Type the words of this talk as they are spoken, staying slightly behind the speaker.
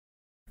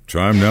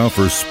Time now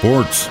for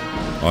sports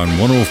on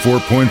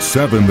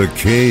 104.7 The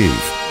Cave.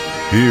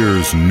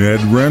 Here's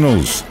Ned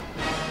Reynolds.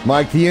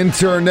 Mike, the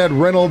intern, Ned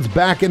Reynolds,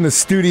 back in the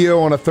studio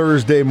on a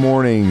Thursday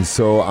morning.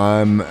 So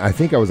I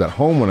think I was at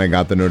home when I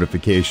got the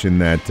notification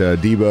that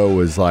Debo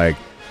was like,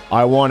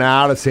 I want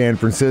out of San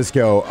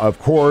Francisco. Of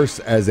course,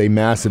 as a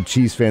massive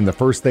Chiefs fan, the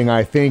first thing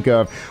I think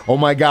of, oh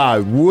my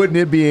God, wouldn't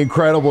it be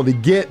incredible to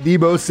get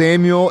Debo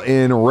Samuel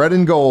in red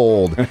and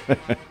gold?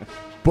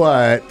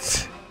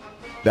 But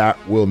that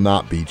will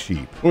not be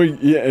cheap. Well,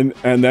 yeah,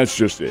 and that's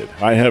just it.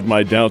 I have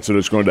my doubts that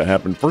it's going to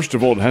happen. First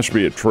of all, it has to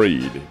be a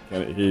trade.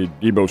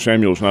 Debo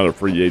Samuel's not a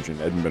free agent.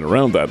 Hadn't been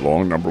around that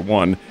long, number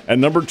one.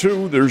 And number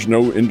two, there's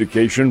no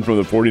indication from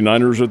the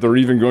 49ers that they're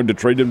even going to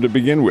trade him to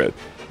begin with.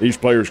 These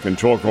players can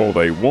talk all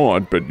they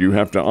want, but you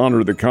have to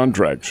honor the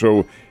contract.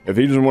 So if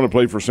he doesn't want to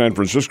play for San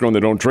Francisco and they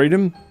don't trade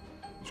him,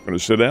 he's going to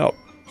sit out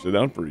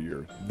for a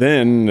year.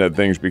 Then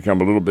things become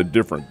a little bit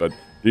different. But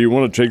do you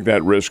want to take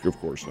that risk? Of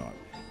course not.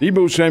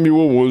 Debo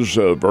Samuel was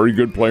a very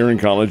good player in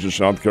college at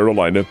South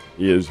Carolina.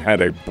 He has had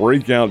a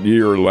breakout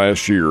year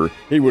last year.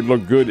 He would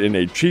look good in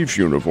a Chiefs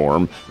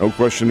uniform, no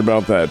question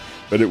about that.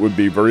 But it would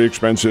be very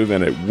expensive,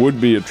 and it would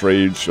be a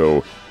trade,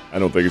 so I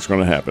don't think it's going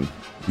to happen.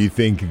 Do you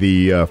think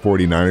the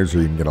 49ers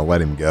are even going to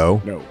let him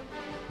go?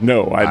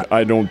 No,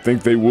 I don't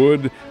think they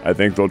would. I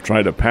think they'll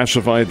try to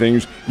pacify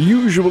things.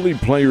 Usually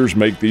players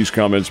make these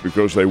comments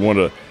because they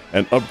want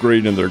an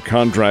upgrade in their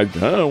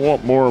contract. I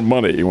want more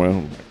money.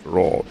 Well, after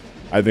all,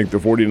 I think the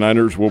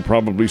 49ers will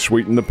probably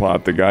sweeten the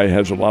pot. The guy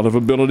has a lot of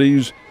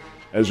abilities,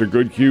 has a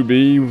good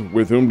QB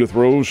with whom to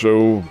throw,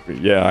 so,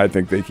 yeah, I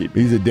think they keep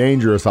him. He's a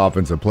dangerous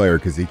offensive player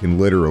because he can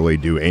literally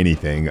do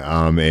anything,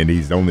 and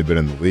he's only been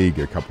in the league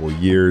a couple of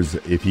years.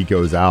 If he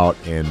goes out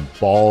and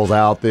balls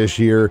out this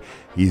year,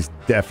 he's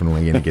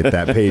definitely going to get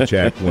that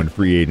paycheck when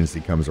free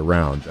agency comes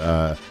around.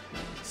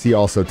 See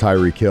also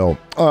Tyreek Hill.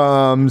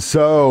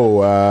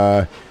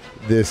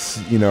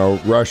 This,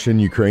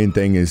 Russian-Ukraine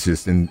thing is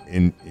just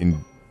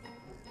in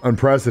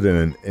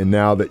unprecedented, and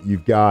now that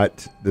you've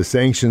got the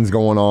sanctions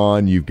going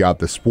on, you've got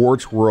the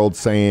sports world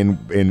saying,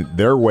 in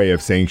their way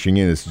of sanctioning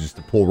it is just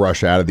to pull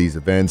Russia out of these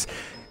events,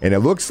 and it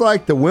looks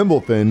like the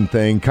Wimbledon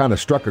thing kind of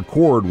struck a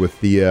chord with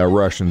the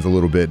Russians a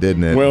little bit,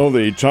 didn't it? Well,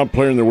 the top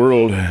player in the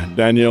world,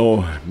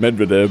 Daniil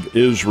Medvedev,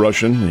 is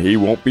Russian. He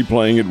won't be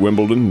playing at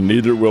Wimbledon.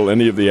 Neither will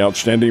any of the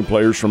outstanding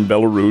players from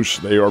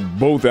Belarus. They are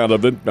both out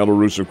of it.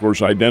 Belarus, of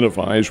course,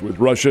 identifies with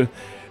Russia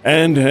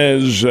and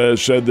has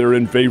said they're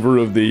in favor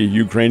of the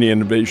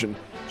Ukrainian invasion.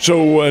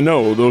 So,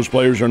 no, those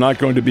players are not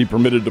going to be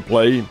permitted to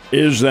play.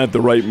 Is that the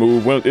right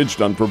move? Well, it's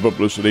done for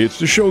publicity. It's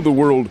to show the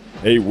world,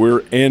 hey,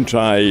 we're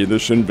anti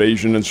this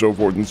invasion and so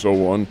forth and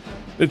so on.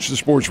 It's the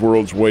sports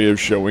world's way of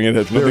showing it.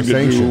 It has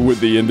nothing to do with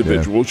the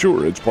individual. Yeah.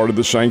 Sure, it's part of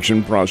the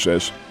sanction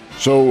process.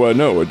 So,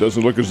 no, it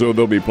doesn't look as though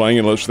they'll be playing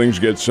unless things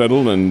get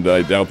settled, and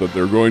I doubt that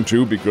they're going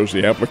to because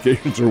the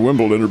applications for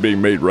Wimbledon are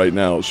being made right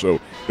now. So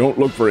don't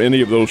look for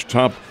any of those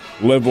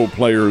top-level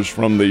players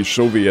from the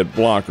Soviet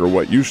bloc, or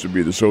what used to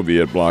be the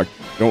Soviet bloc.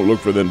 Don't look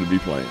for them to be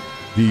playing.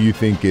 Do you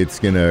think it's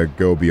going to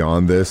go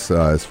beyond this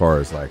as far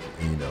as like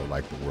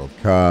the World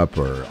Cup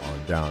or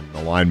on down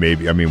the line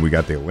maybe? I mean, we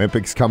got the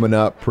Olympics coming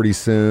up pretty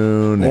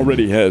soon.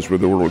 Already has with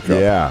the World Cup.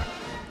 Yeah.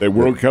 The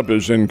World Cup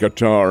is in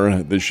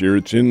Qatar this year.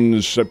 It's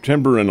in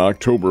September and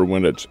October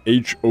when it's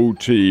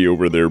HOT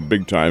over there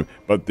big time.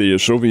 But the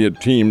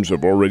Soviet teams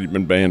have already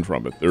been banned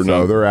from it.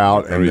 They're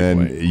out, and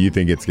then playing. You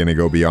think it's going to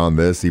go beyond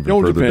this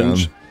even further down?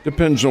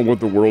 Depends on what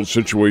the world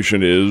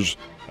situation is.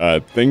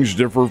 Things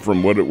differ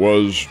from what it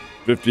was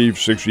 50,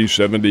 60,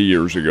 70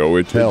 years ago.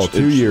 It's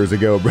 2 years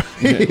ago, bro.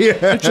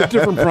 It's a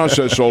different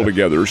process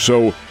altogether.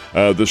 So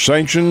the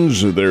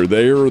sanctions, they're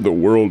there. The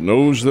world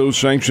knows those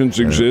sanctions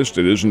exist.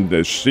 It isn't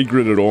a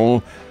secret at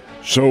all.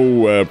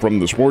 So from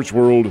the sports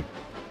world,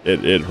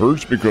 it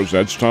hurts because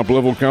that's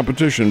top-level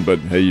competition. But,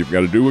 hey, you've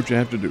got to do what you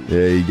have to do.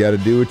 Yeah, you got to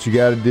do what you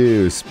got to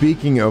do.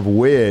 Speaking of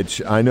which,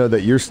 I know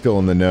that you're still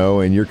in the know,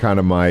 and you're kind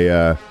of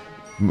my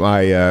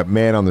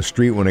man on the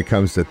street when it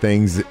comes to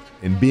things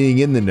and being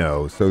in the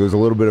know. So there's a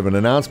little bit of an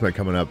announcement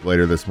coming up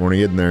later this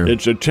morning, isn't there?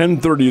 It's at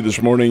 10:30 this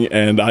morning,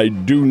 and I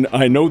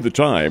know the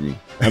time,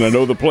 and I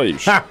know the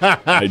place. I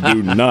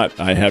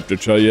have to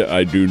tell you,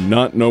 I do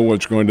not know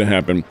what's going to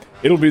happen.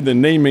 It'll be the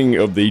naming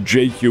of the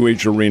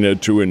JQH Arena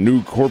to a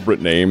new corporate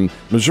name.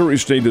 Missouri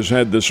State has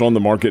had this on the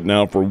market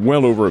now for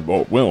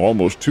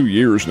almost 2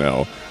 years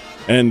now.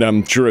 And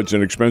I'm sure it's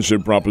an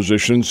expensive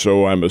proposition,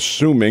 so I'm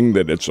assuming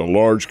that it's a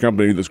large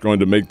company that's going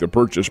to make the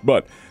purchase.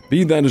 But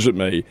be that as it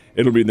may,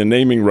 it'll be the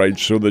naming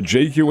rights. So the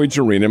JQH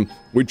Arena,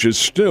 which is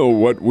still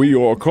what we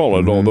all call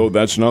it, although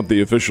that's not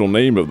the official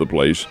name of the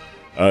place,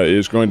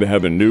 is going to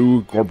have a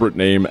new corporate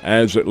name,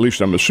 as at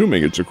least I'm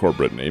assuming it's a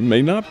corporate name.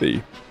 May not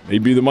be.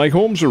 Maybe the Mike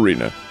Holmes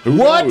Arena. Who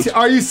knows?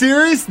 Are you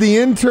serious? The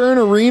intern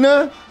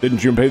arena?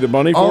 Didn't you pay the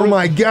money for it? Oh,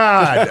 my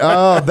God.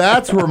 Oh,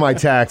 that's where my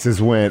taxes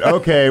went.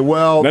 Okay,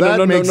 well,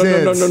 that makes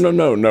sense.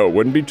 No. It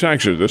wouldn't be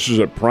taxes. This is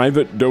a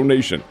private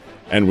donation.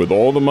 And with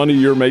all the money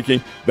you're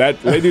making,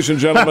 that, ladies and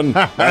gentlemen,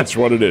 that's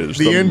what it is.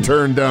 The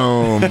Intern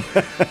Dome.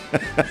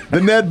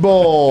 The Ned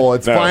Bowl.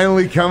 It's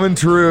finally coming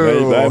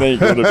true. Hey, that ain't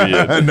going to be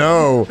it.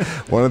 No.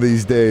 One of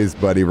these days,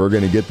 buddy, we're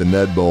going to get the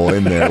Ned Bowl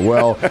in there.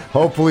 Well,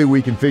 hopefully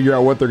we can figure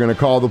out what they're going to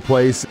call the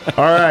place.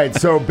 All right,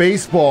 so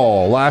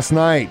baseball last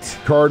night.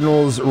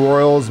 Cardinals,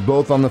 Royals,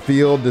 both on the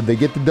field. Did they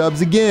get the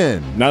dubs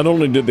again? Not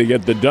only did they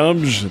get the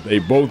dubs, they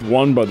both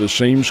won by the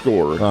same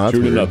score,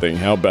 2-0.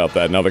 How about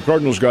that? Now, the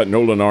Cardinals got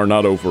Nolan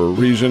Arenado for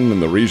a reason,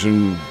 and the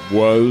reason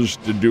was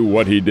to do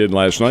what he did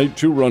last night.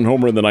 2-run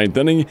homer in the ninth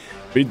inning,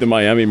 beat the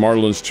Miami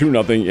Marlins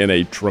 2-0 in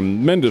a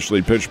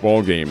tremendously pitched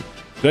ball game.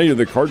 Tell you,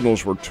 the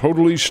Cardinals were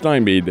totally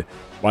stymied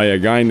by a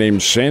guy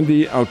named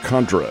Sandy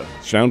Alcantara.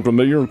 Sound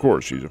familiar? Of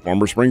course. He's a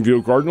former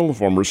Springfield Cardinal, a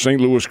former St.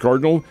 Louis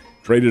Cardinal,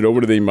 traded over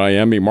to the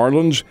Miami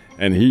Marlins,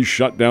 and he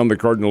shut down the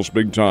Cardinals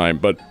big time.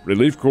 But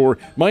relief corps,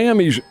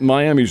 Miami's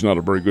not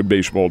a very good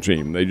baseball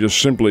team. They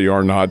just simply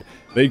are not.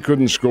 They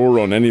couldn't score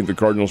on any of the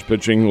Cardinals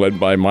pitching, led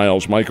by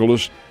Miles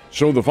Michaelis.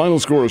 So the final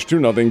score is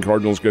 2-0.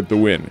 Cardinals get the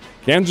win.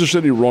 Kansas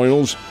City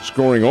Royals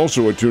scoring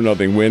also a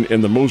 2-0 win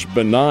in the most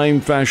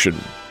benign fashion.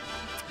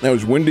 That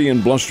was windy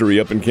and blustery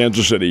up in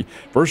Kansas City.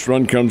 First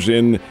run comes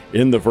in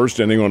the first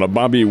inning on a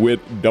Bobby Witt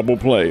double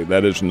play.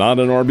 That is not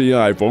an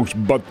RBI, folks,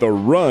 but the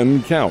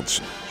run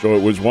counts. So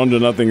it was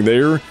 1-0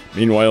 there.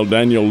 Meanwhile,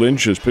 Daniel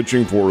Lynch is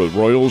pitching for the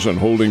Royals and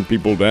holding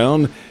people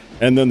down.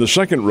 And then the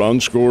second run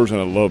scores,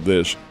 and I love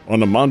this,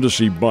 on a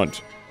Mondesi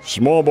bunt.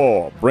 Small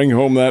ball, bring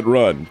home that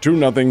run.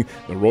 2-0.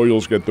 The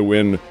Royals get the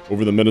win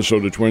over the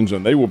Minnesota Twins,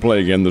 and they will play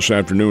again this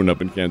afternoon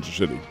up in Kansas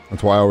City.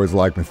 That's why I always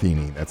like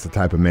Matheny. That's the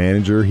type of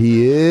manager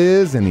he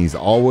is, and he's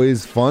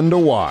always fun to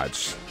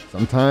watch.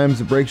 Sometimes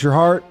it breaks your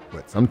heart,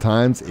 but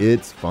sometimes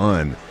it's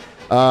fun.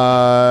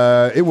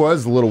 It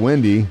was a little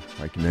windy,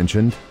 like you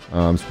mentioned.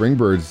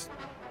 Springbirds,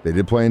 they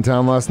did play in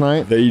town last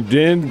night. They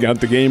did.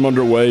 Got the game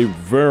underway.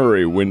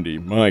 Very windy.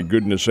 My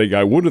goodness sake.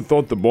 I would have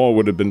thought the ball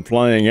would have been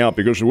flying out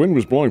because the wind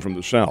was blowing from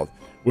the south.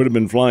 Would have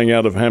been flying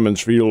out of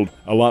Hammonds Field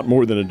a lot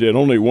more than it did.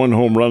 Only one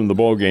home run in the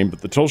ball game,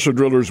 but the Tulsa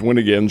Drillers win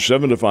again,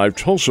 7-5.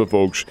 Tulsa,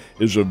 folks,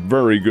 is a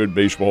very good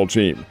baseball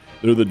team.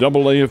 They're the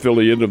AA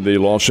affiliate of the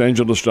Los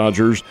Angeles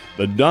Dodgers.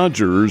 The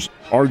Dodgers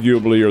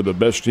arguably are the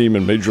best team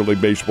in Major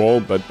League Baseball,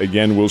 but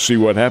again, we'll see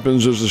what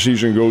happens as the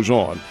season goes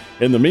on.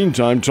 In the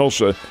meantime,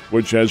 Tulsa,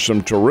 which has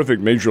some terrific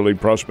Major League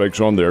prospects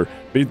on there,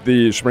 beat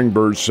the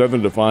Springbirds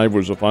 7-5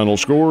 was the final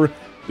score.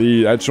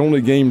 That's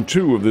only game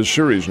 2 of this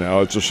series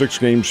now. It's a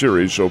 6-game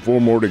series, so 4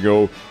 more to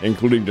go,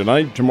 including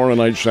tonight, tomorrow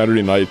night,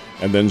 Saturday night,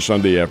 and then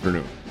Sunday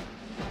afternoon.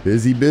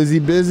 Busy, busy,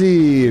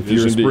 busy if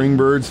you're a indeed.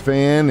 Springbirds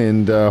fan,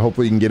 and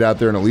hopefully you can get out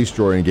there and at least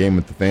join a game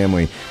with the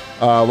family.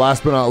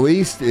 Last but not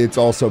least, it's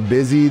also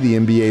busy. The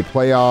NBA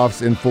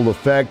playoffs in full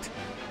effect.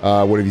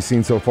 What have you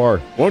seen so far?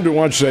 Wanted to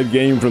watch that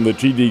game from the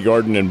TD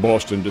Garden in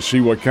Boston to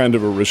see what kind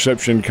of a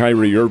reception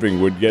Kyrie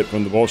Irving would get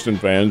from the Boston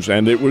fans,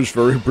 and it was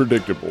very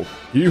predictable.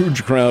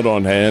 Huge crowd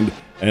on hand,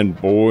 and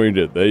boy,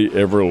 did they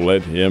ever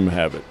let him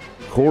have it.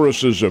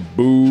 Choruses of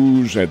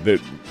boos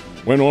that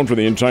went on for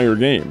the entire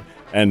game.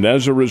 And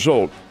as a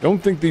result,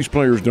 don't think these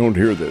players don't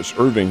hear this.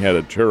 Irving had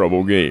a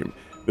terrible game.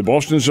 The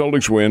Boston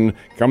Celtics win,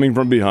 coming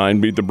from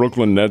behind, beat the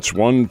Brooklyn Nets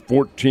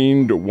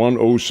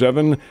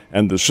 114-107,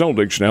 and the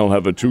Celtics now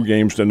have a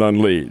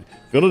 2-0 lead.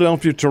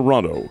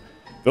 Philadelphia-Toronto.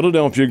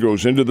 Philadelphia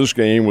goes into this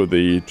game with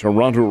the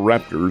Toronto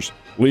Raptors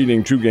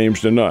leading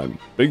 2-0.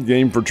 Big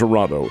game for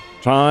Toronto.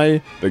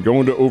 Tie, they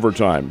go into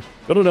overtime.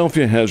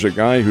 Philadelphia has a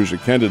guy who's a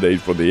candidate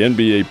for the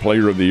NBA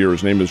Player of the Year.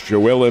 His name is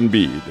Joel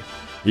Embiid.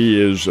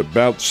 He is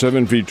about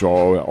 7 feet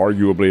tall,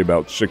 arguably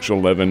about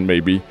 6'11",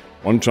 maybe.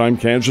 One-time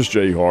Kansas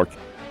Jayhawk.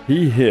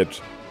 He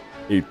hit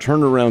a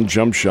turnaround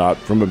jump shot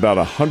from about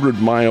 100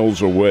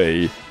 miles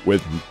away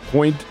with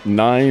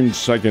 0.9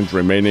 seconds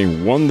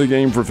remaining. Won the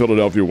game for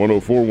Philadelphia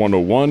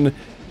 104-101.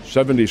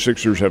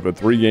 76ers have a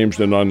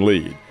 3-0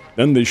 lead.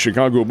 Then the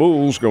Chicago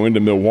Bulls go into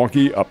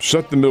Milwaukee,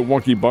 upset the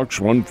Milwaukee Bucks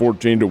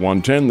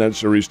 114-110. That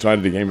series tied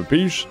at a game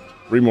apiece.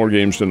 3 more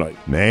games tonight.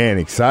 Man,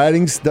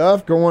 exciting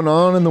stuff going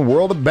on in the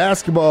world of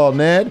basketball,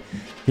 Ned.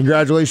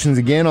 Congratulations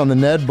again on the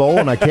Ned Bowl,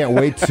 and I can't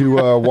wait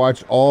to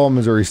watch all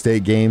Missouri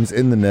State games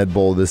in the Ned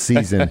Bowl this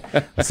season.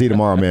 I'll see you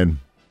tomorrow, man.